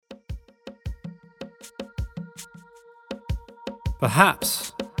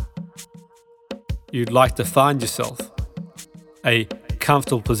Perhaps you'd like to find yourself a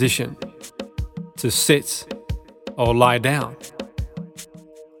comfortable position to sit or lie down.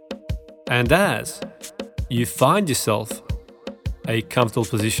 And as you find yourself a comfortable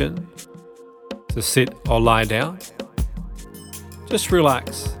position to sit or lie down, just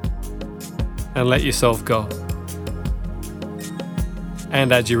relax and let yourself go.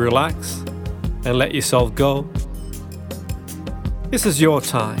 And as you relax and let yourself go, this is your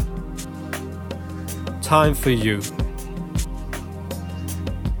time. Time for you.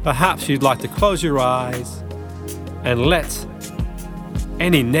 Perhaps you'd like to close your eyes and let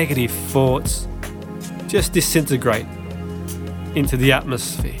any negative thoughts just disintegrate into the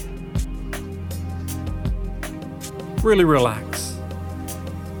atmosphere. Really relax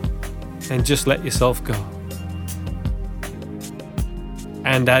and just let yourself go.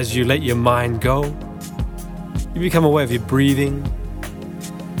 And as you let your mind go, you become aware of your breathing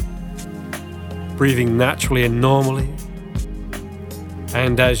naturally and normally.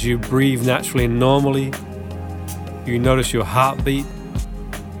 And as you breathe naturally and normally, you notice your heartbeat.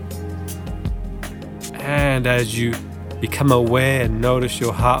 And as you become aware and notice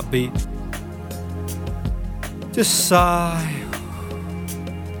your heartbeat, just sigh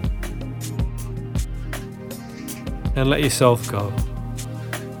and let yourself go.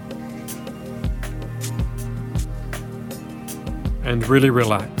 And really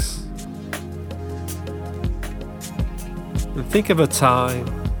relax. And think of a time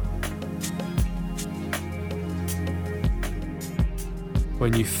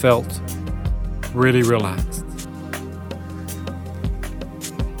when you felt really relaxed.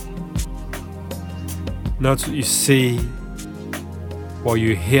 Notice what you see, what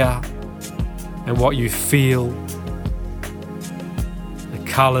you hear, and what you feel. The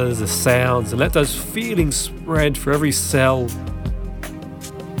colors, the sounds, and let those feelings spread for every cell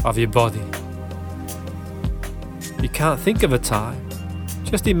of your body. You can't think of a time.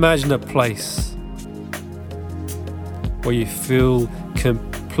 Just imagine a place where you feel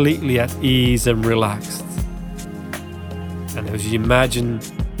completely at ease and relaxed. And as you imagine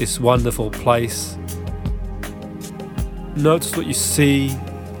this wonderful place, notice what you see,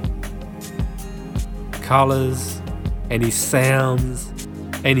 colors, any sounds,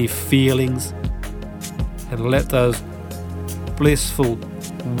 any feelings, and let those blissful,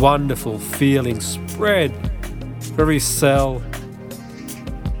 wonderful feelings spread for every cell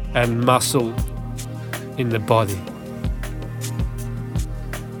and muscle in the body.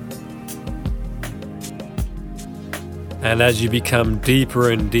 And as you become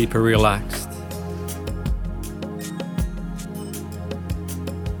deeper and deeper relaxed,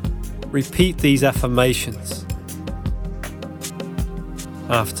 repeat these affirmations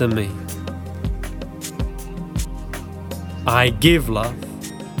after me. I give love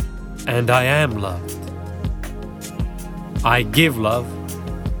and I am loved. I give love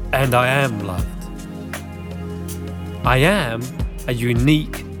and I am loved. I am a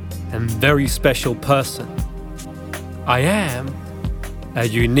unique and very special person. I am a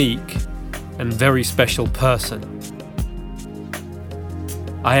unique and very special person.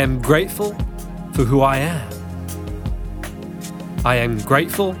 I am grateful for who I am. I am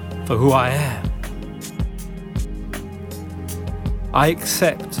grateful for who I am. I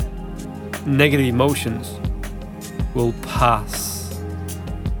accept negative emotions will pass.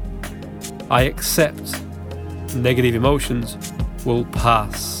 I accept negative emotions will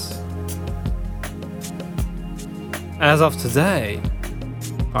pass. As of today,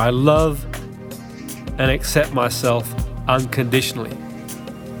 I love and accept myself unconditionally.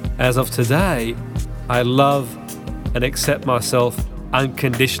 As of today, I love and accept myself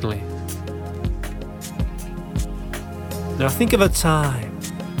unconditionally. Now think of a time,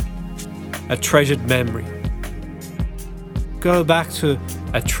 a treasured memory. Go back to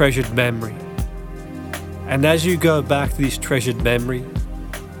a treasured memory. And as you go back to this treasured memory,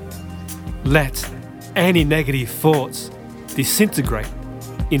 let any negative thoughts disintegrate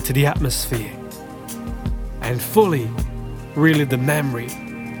into the atmosphere and fully relive the memory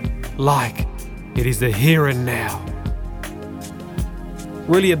like it is the here and now.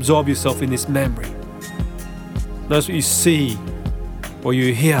 Really absorb yourself in this memory. Notice what you see, what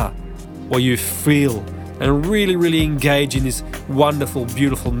you hear, what you feel, and really engage in this wonderful,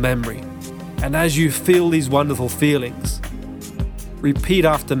 beautiful memory. And as you feel these wonderful feelings, repeat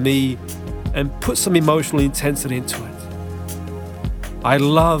after me and put some emotional intensity into it. I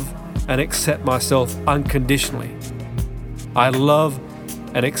love and accept myself unconditionally. I love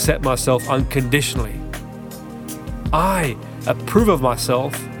and accept myself unconditionally. I approve of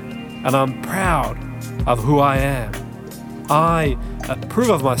myself and I'm proud of who I am. I approve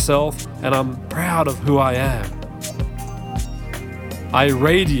of myself and I'm proud of who I am. I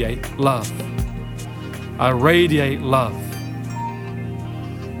radiate love. I radiate love.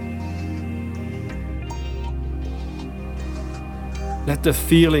 Let the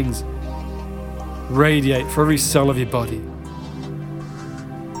feelings radiate for every cell of your body.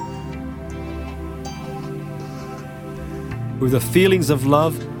 With the feelings of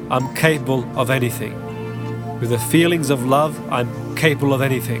love, I'm capable of anything. With the feelings of love, I'm capable of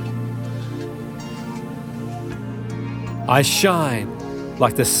anything. I shine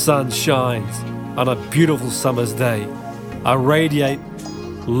like the sun shines on a beautiful summer's day. I radiate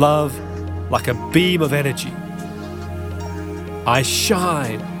love like a beam of energy. I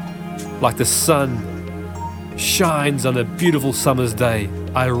shine like the sun shines on a beautiful summer's day.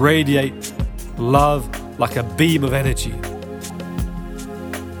 I radiate love like a beam of energy.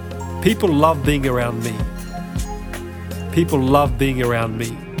 People love being around me. People love being around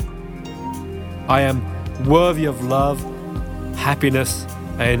me. I am worthy of love, happiness,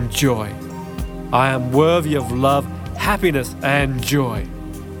 and joy. I am worthy of love, happiness, and joy.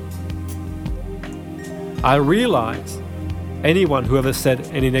 I realize anyone who ever said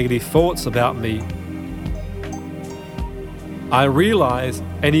any negative thoughts about me. I realize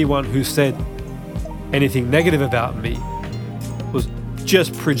anyone who said anything negative about me was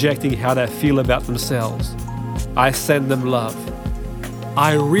just projecting how they feel about themselves. I send them love.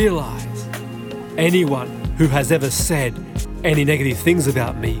 I realize anyone who has ever said any negative things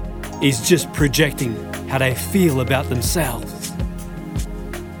about me is just projecting how they feel about themselves.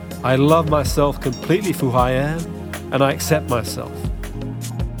 I love myself completely for who I am, and I accept myself.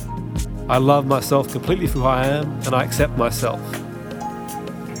 I love myself completely for who I am, and I accept myself.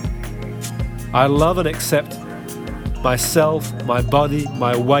 I love and accept myself, my body,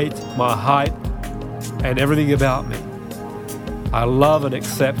 my weight, my height, and everything about me. I love and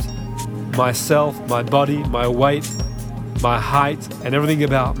accept myself, my body, my weight, my height, and everything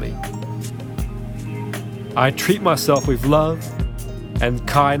about me. I treat myself with love and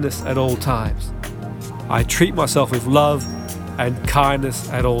kindness at all times. I treat myself with love and kindness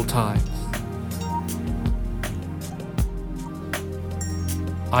at all times.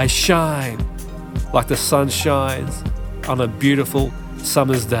 I shine like the sun shines on a beautiful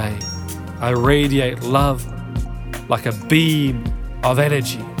summer's day. I radiate love like a beam of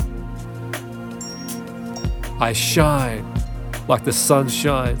energy. I shine like the sun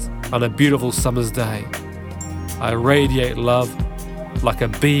shines on a beautiful summer's day. I radiate love like a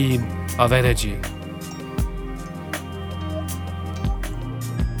beam of energy.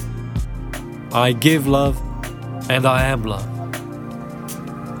 I give love and I am love.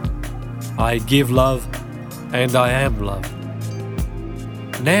 I give love and I am love.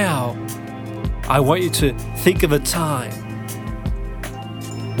 Now, I want you to think of a time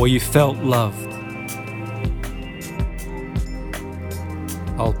where you felt loved.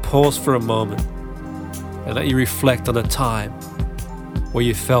 I'll pause for a moment and let you reflect on a time where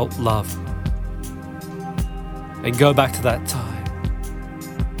you felt loved. And go back to that time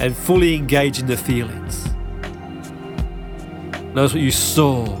and fully engage in the feelings. Notice what you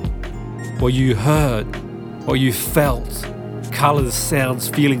saw, what you heard, what you felt, colors, sounds,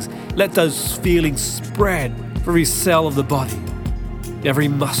 feelings. Let those feelings spread for every cell of the body, every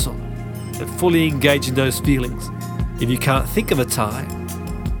muscle, and fully engage in those feelings. If you can't think of a time,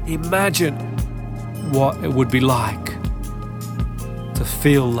 imagine what it would be like to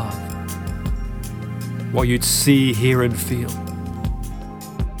feel love, what you'd see, hear, and feel.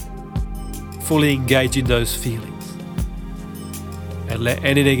 Fully engage in those feelings and let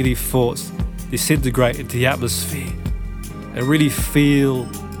any negative thoughts disintegrate into the atmosphere and really feel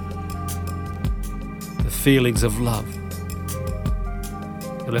the feelings of love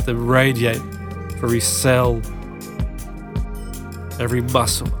and let them radiate for every cell, every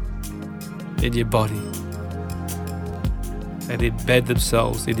muscle in your body and embed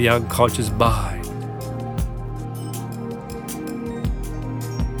themselves in the unconscious mind.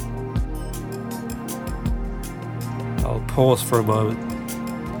 I'll pause for a moment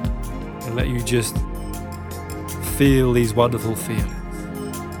and let you just feel these wonderful feelings.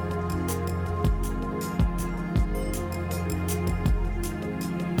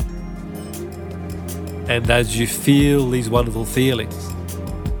 And as you feel these wonderful feelings,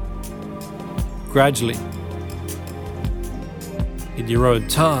 gradually, in your own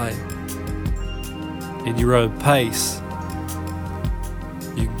time, in your own pace,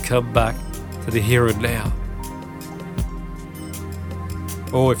 you can come back to the here and now.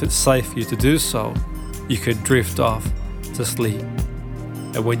 Or if it's safe for you to do so, you can drift off to sleep.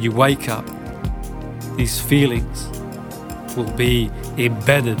 And when you wake up, these feelings will be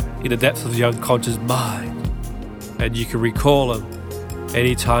embedded in the depths of the unconscious mind, and you can recall them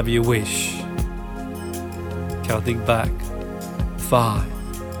anytime you wish. Counting back 5,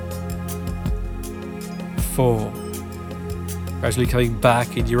 4, gradually coming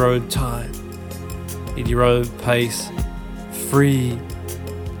back in your own time, in your own pace, free,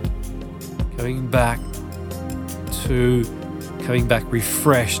 coming back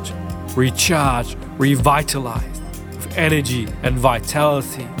refreshed, recharged, revitalized with energy and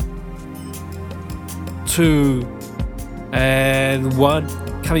vitality. 2 and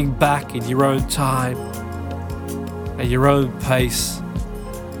 1, coming back in your own time, at your own pace,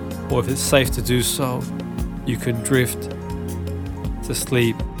 or if it's safe to do so, you can drift to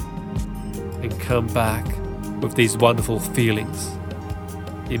sleep and come back with these wonderful feelings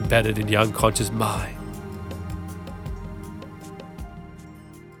embedded in the unconscious mind.